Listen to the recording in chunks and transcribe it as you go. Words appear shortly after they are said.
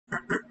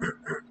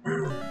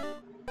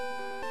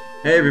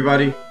Hey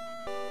everybody,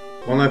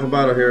 One Life of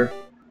Battle here,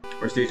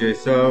 or CJ.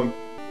 So,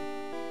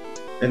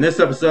 in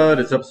this episode,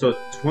 it's episode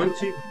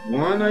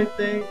 21, I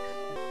think.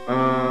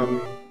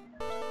 I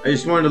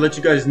just wanted to let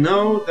you guys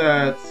know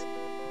that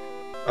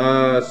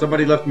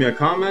somebody left me a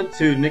comment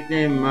to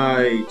nickname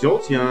my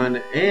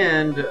Jolteon,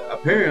 and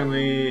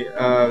apparently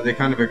they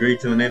kind of agreed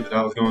to the name that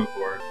I was going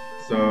for.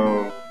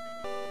 So,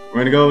 we're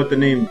going to go with the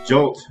name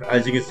Jolt.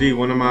 As you can see,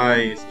 one of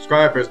my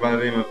subscribers by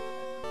the name of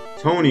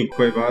Tony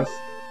Cuevas,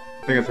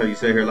 I think that's how you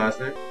say her last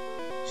name,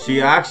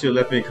 she actually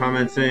left me a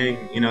comment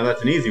saying, you know,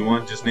 that's an easy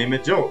one, just name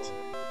it Jolt.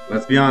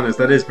 Let's be honest,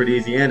 that is pretty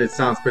easy and it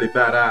sounds pretty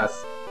badass.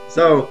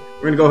 So,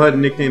 we're going to go ahead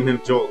and nickname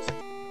him Jolt.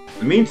 In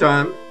the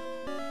meantime,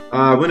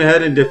 I went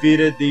ahead and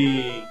defeated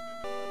the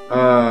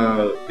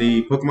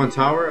Pokemon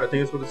Tower, I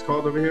think that's what it's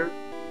called over here.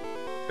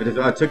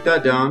 I took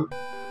that down.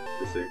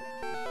 Let's see.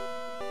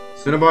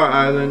 Cinabar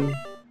Island.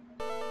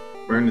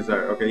 Burn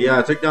Desire. Okay, yeah,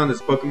 I took down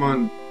this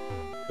Pokemon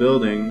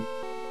building.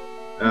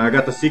 I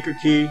got the secret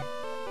key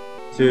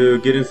to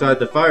get inside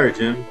the fire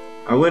gym.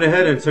 I went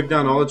ahead and took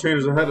down all the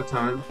trainers ahead of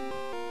time.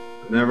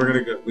 And then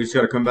we just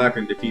gotta come back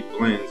and defeat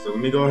Blaine. So let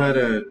me go ahead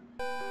and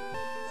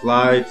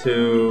fly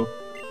to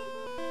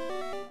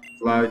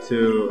I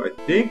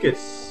think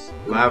it's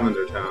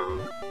Lavender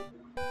Town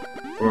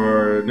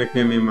for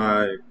nicknaming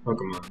my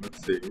Pokemon.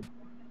 Let's see.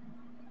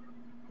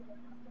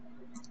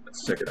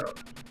 Let's check it out.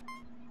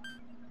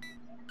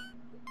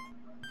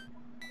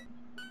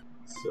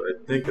 So I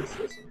think it's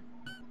this one.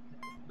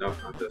 No,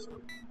 not this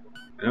one.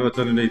 I know it's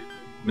underneath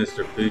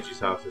Mr. Fuji's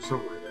house or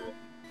something like that.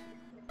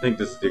 I think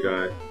this is the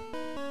guy.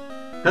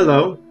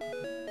 Hello.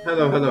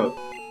 Hello, hello.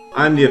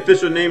 I'm the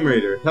official name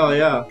raider. Hell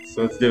yeah.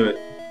 So let's do it.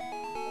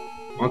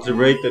 Want to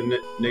rate the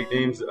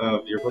nicknames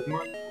of your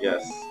Pokemon?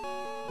 Yes.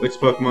 Which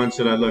Pokemon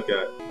should I look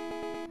at?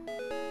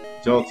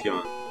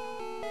 Jolteon.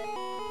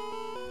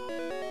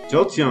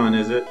 Jolteon,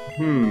 is it?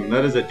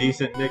 That is a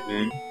decent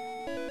nickname.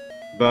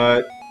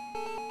 But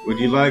would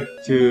you like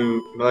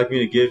me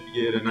to give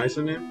it a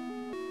nicer name?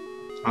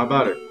 How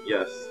about it?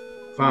 Yes.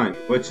 Fine.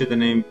 What should we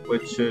name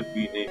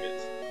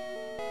it?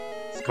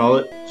 Let's call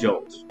it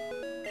Jolt.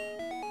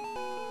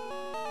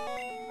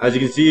 As you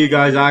can see, you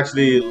guys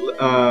actually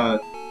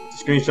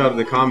screenshotted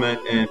the comment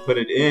and put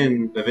it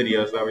in the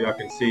video so that way y'all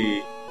can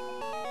see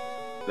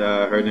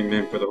her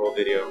nickname for the whole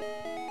video.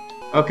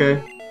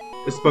 Okay.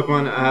 This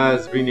Pokemon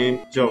has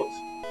renamed Jolt.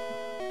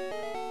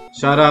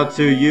 Shout out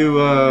to you,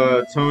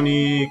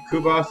 Tony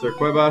Cuevas or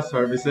Cuevas,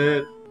 however you say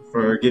it,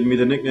 for giving me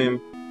the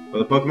nickname for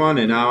the Pokemon,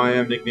 and now I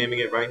am nicknaming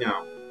it right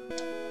now.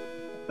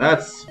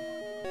 That's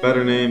a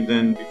better name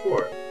than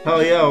before.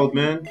 Hell yeah, old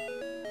man.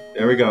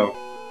 There we go.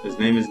 His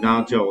name is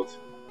now Jolt.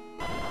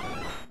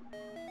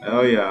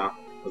 Hell yeah.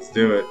 Let's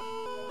do it.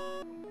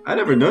 I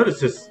never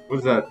noticed his, what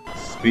is that,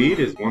 speed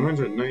is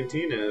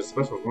 119 and his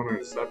special is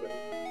 107.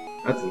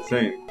 That's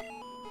insane.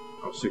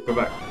 Oh shoot, go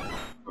back.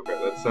 Okay,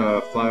 let's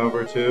fly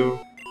over to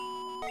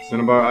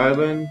Cinabar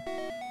Island.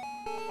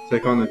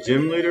 Take on the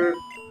gym leader.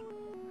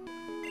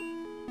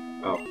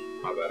 Oh,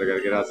 my bad. I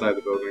gotta get outside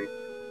the building.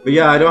 But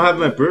yeah, I don't have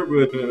my Brute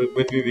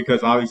with me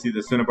because obviously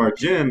the Cinabar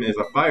gym is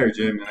a fire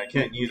gym and I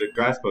can't use a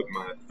grass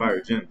Pokemon at the fire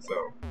gym,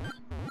 so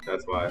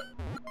that's why.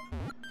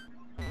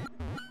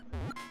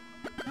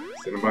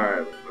 Cinabar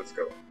Island, let's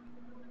go.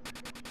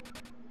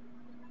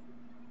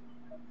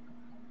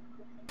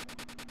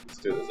 Let's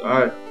do this.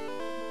 Alright.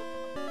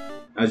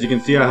 As you can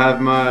see, I have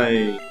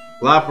my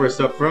Lapras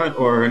up front,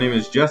 or her name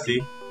is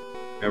Jessie,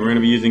 and we're going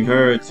to be using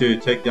her to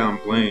take down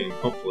Blaine,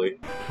 hopefully.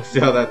 We'll see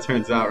how that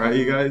turns out, right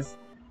you guys?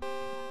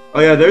 Oh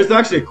yeah, there's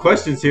actually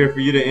questions here for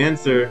you to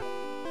answer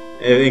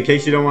in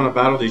case you don't want to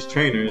battle these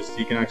trainers.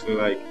 You can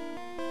actually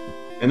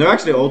and they're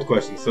actually old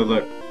questions, so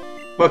look.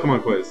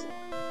 Pokemon quiz.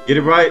 Get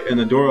it right and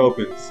the door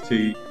opens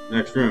to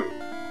next room.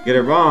 Get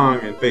it wrong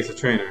and face a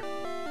trainer.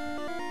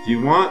 If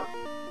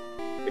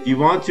you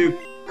want to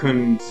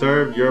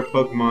conserve your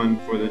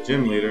Pokemon for the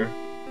gym leader,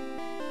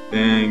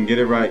 then get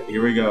it right.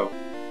 Here we go.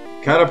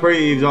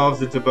 Caterpie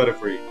evolves into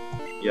Butterfree.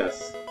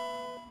 Yes.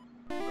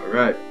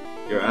 Alright.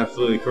 You're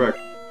absolutely correct.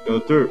 Go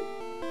through.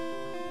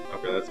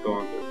 Okay, let's go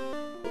on through.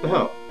 What the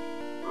hell?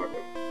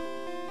 Okay.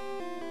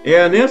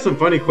 Yeah, and they have some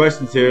funny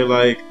questions here.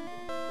 Like,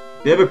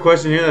 they have a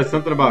question here that's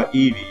something about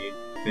Eevee,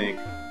 I think.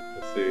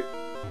 Let's see.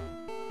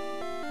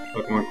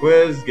 Pokemon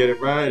quiz. Get it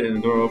right and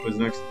the door opens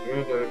next to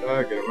get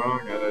it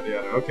wrong. Yada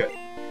yada. Okay.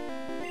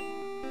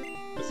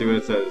 Let's see what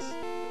it says.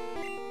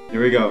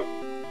 Here we go.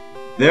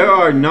 There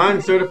are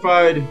 9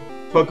 certified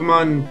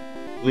Pokemon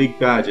League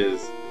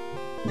badges.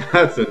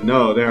 That's a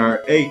no. There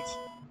are 8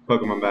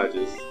 Pokemon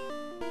badges.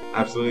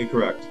 Absolutely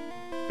correct.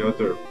 Go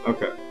through.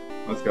 Okay.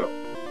 Let's go.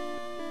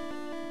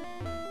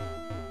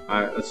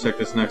 Alright, let's check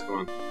this next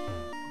one.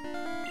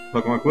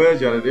 Pokemon quiz,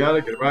 yada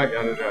yada, get it right,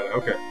 yada yada.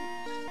 Okay.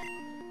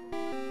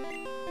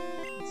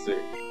 Let's see.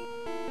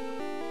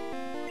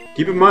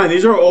 Keep in mind,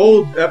 these are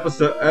old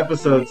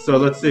episodes, so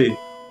let's see.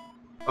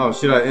 Oh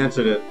shit, I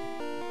answered it.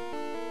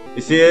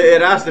 You see,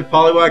 it asked if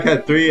Poliwag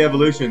had 3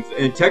 evolutions,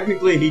 and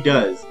technically he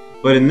does.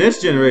 But in this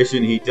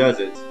generation, he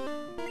doesn't.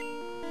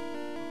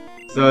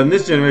 So in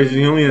this generation,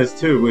 he only has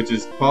 2, which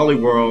is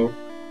Poliwhirl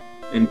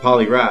and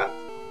Poliwrath.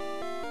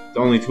 It's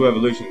only 2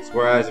 evolutions.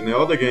 Whereas in the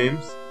older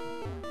games,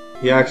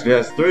 he actually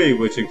has 3,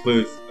 which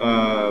includes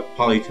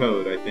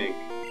Politoad, I think.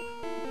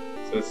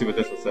 So let's see what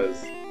this one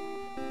says.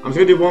 I'm just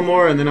gonna do one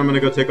more, and then I'm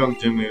gonna go take on the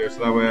gym leader, so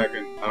that way I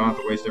don't have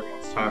to waste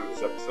everyone's time in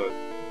this episode.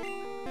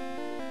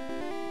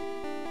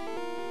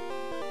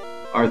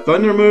 Are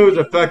thunder moves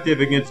effective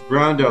against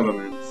ground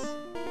elements?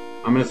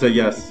 I'm gonna say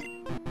yes.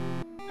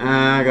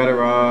 I got it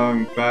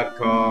wrong. Bad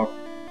call.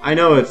 I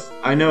know it's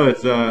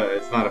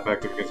not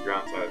effective against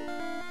ground type,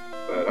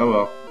 but oh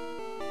well.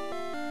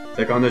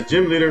 Take on this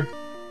gym leader.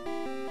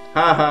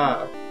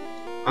 Haha.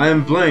 I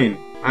am Blaine.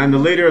 I am the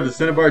leader of the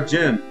Cinnabar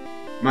Gym.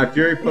 My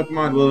Fury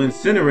Pokemon will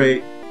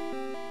incinerate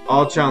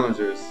all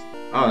challengers.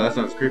 Oh, that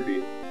sounds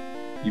creepy.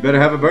 You better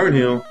have a burn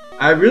heal.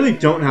 I really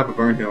don't have a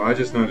burn heal. I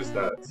just noticed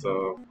that,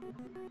 so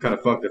kind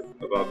of fucked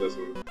about this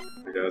one,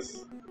 I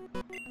guess.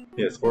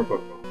 Yeah, it's 4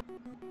 Pokemon.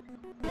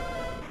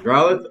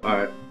 Growlithe?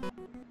 Alright.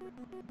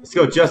 Let's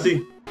go,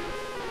 Jesse.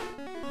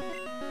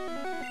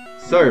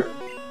 Surf.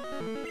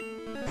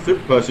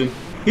 Super Potion.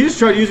 He just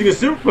tried using a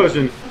Super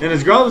Potion, and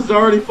his Growlithe is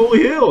already fully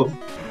healed.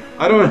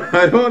 I don't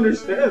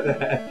understand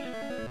that.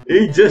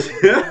 He just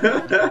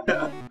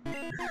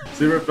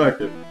super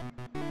effective.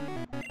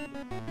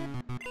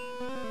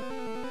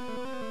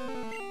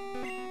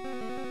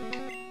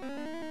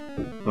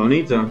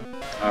 Bonita.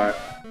 Alright.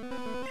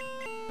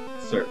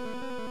 Surf.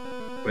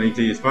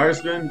 Bonita use Fire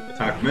Spin,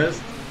 attack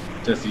missed.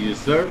 Jesse use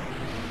Surf.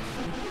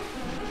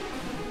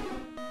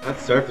 That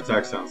Surf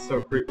attack sounds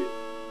so creepy.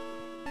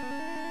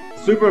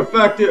 Super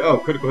effective. Oh,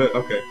 critical hit.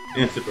 Okay.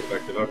 And super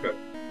effective. Okay.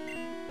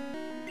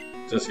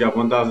 Just got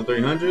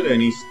 1,300,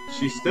 and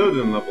she still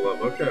didn't level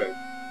up. Okay.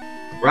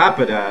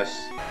 Rapidash.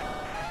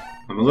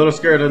 I'm a little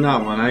scared of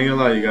that one. I ain't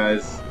gonna lie, you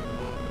guys.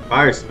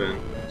 Fire Spin.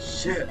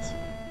 Shit.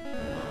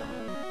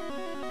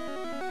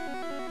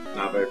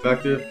 Not very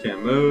effective.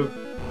 Can't move.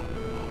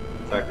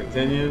 Attack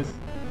continues.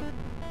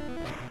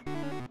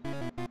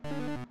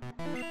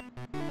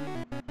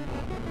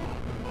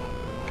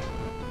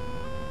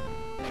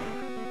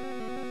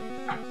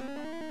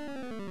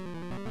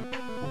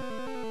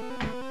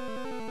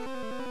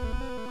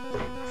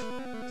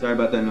 Sorry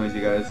about that noise,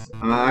 you guys.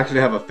 I actually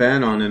have a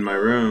fan on in my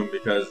room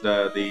because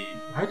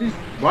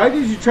why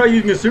did you try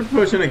using a Super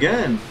Potion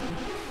again?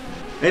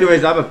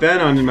 Anyways, I have a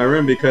fan on in my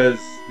room because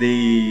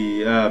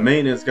the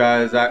maintenance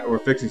guys were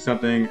fixing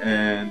something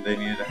and they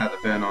needed to have the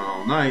fan on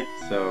all night,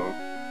 so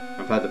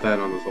I've had the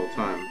fan on this whole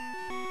time.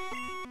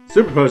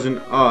 Super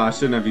Potion? Oh, I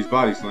shouldn't have used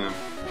Body Slam.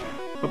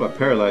 Hope I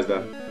paralyzed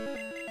that.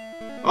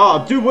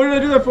 Oh, dude, what did I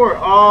do that for?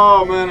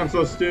 Oh, man, I'm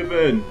so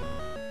stupid.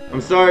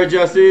 I'm sorry,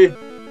 Jesse.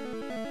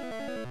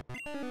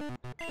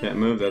 Can't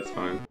move, that's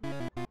fine.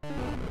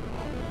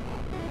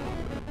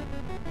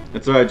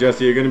 It's alright,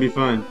 Jesse, you're gonna be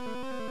fine.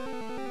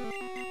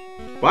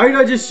 Why did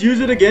I just use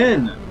it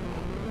again?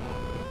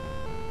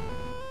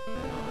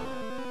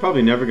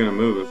 Probably never gonna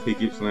move if he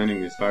keeps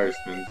landing these fire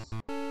spins.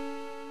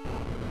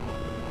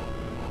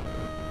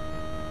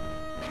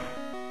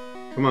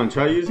 Come on,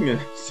 try using a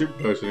Super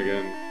Potion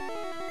again.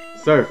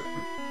 Surf.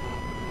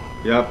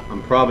 Yep,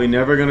 I'm probably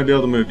never gonna be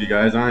able to move, you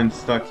guys. I'm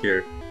stuck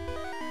here.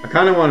 I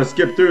kinda wanna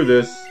skip through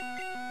this.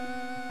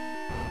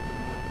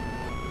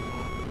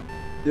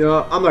 You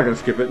know, I'm not gonna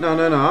skip it. No,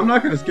 I'm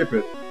not gonna skip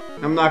it.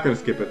 I'm not gonna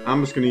skip it.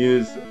 I'm just gonna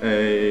use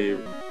a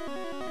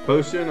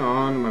potion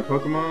on my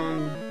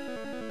Pokemon.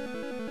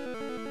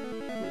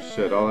 Oh,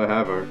 shit, all I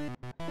have are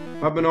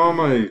popping all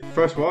my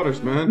fresh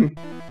waters, man.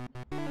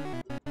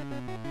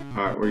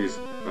 Alright, we're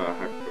using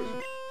Hyper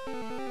Potion.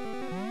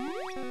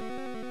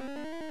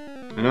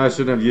 I know I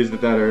shouldn't have used it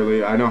that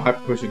early. I know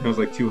Hyper Potion heals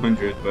like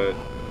 200, but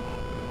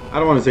I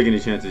don't want to take any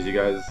chances, you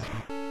guys.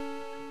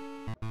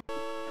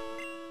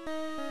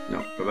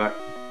 No, go back.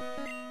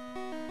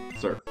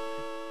 Surf.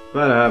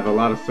 But I have a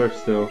lot of surf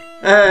still.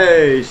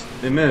 Hey!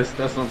 They missed.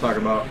 That's what I'm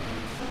talking about.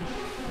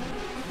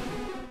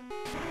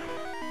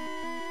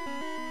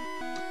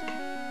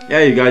 Yeah,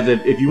 you guys,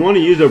 if you want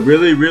to use a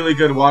really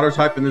good water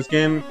type in this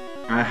game,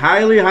 I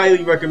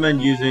highly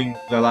recommend using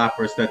the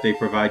Lapras that they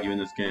provide you in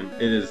this game.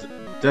 It is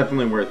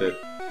definitely worth it.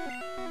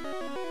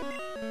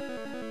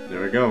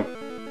 There we go.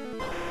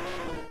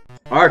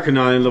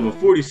 Arcanine, level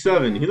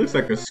 47. He looks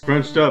like a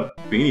scrunched up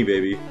Beanie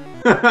Baby.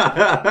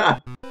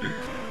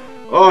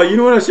 Oh, you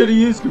know what? I should have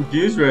used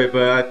Confuse Ray,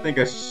 but I think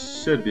I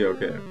should be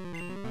okay.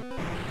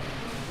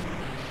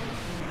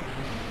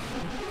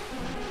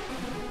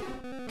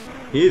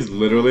 He's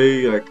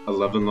literally like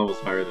 11 levels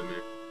higher than me.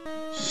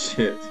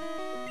 Shit.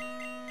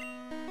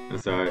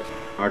 That's alright.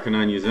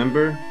 Arcanine use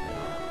Ember.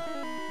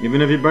 Even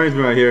if he burns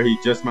me right here, he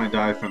just might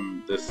die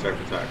from this Surf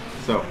attack.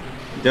 So,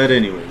 dead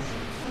anyways.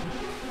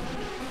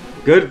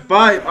 Good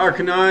fight,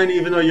 Arcanine,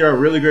 even though you're a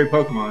really great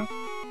Pokemon.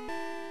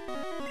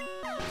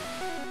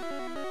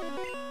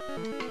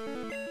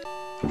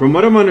 From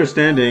what I'm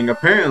understanding,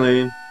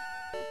 apparently,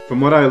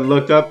 from what I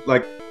looked up,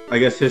 like, I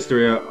guess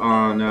history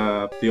on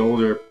the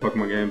older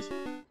Pokemon games,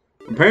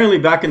 apparently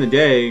back in the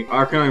day,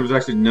 Arcanine was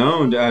actually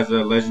known as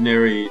a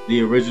legendary,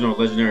 the original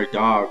legendary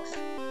dogs.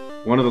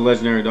 One of the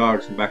legendary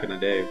dogs from back in the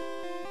day.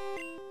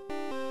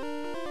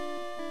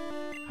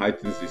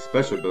 Heightens the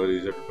special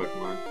abilities of your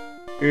Pokemon.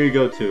 Here you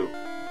go, too.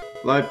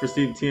 Life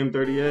received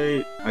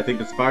TM38. I think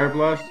it's Fire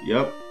Blast.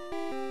 Yep.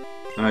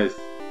 Nice.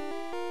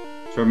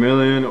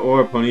 Charmeleon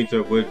or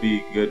Ponyta would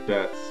be good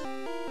bets.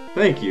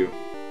 Thank you.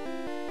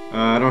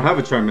 I don't have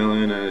a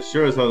Charmeleon, and I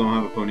sure as hell don't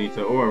have a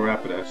Ponyta or a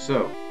Rapidash.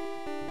 So,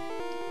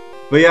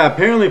 but yeah,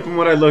 apparently from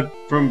what I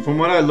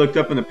looked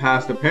up in the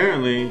past,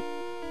 apparently,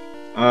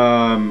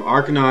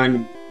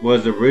 Arcanine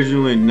was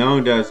originally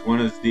known as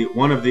one of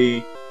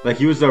the like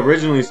he was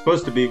originally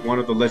supposed to be one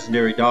of the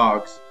legendary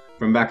dogs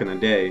from back in the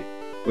day,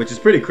 which is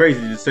pretty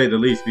crazy to say the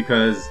least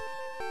because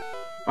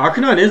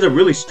Arcanine is a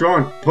really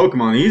strong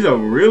Pokemon. He's a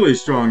really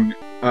strong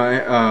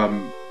dog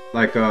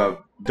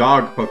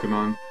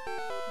Pokemon.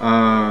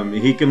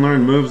 He can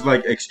learn moves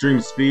like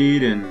extreme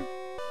speed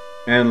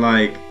and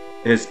like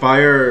his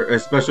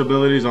special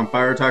abilities on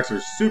fire attacks are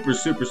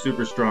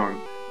super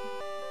strong,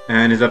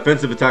 and his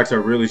offensive attacks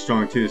are really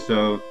strong too.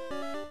 So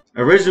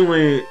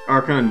originally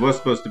Arcanine was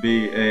supposed to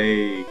be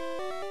a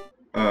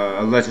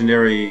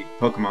legendary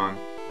Pokemon,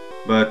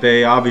 but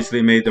they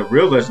obviously made the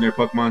real legendary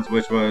Pokemons,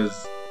 which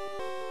was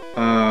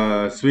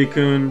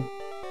Suicune,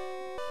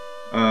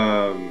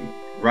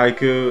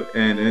 Raikou,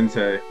 and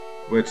Entei.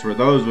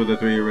 Those were the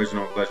three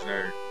original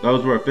legendary.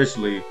 Those were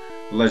officially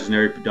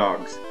legendary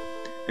dogs.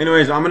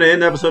 Anyways, I'm gonna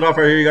end the episode off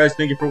right here, you guys.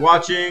 Thank you for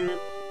watching.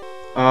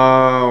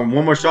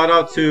 One more shout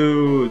out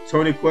to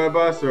Tony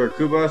Cuevas or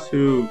Cubas,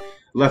 who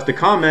left a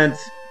comment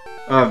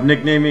of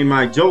nicknaming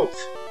my Jolt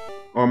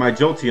or my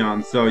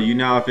Jolteon. So you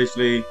now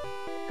officially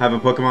have a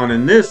Pokemon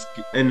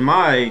in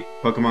my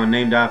Pokemon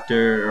named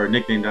after or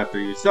nicknamed after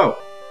you. So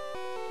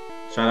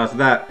shout out to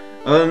that.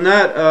 Other than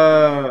that,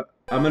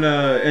 I'm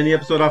gonna end the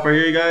episode off right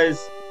here, you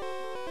guys.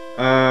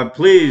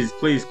 Please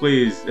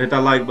hit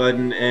that like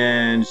button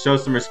and show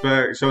some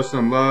respect, show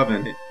some love,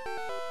 and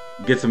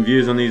get some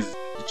views on these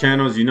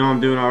channels. You know I'm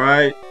doing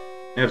alright.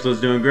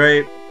 Episode's doing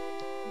great.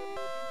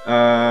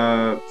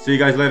 See you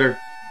guys later.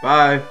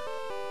 Bye.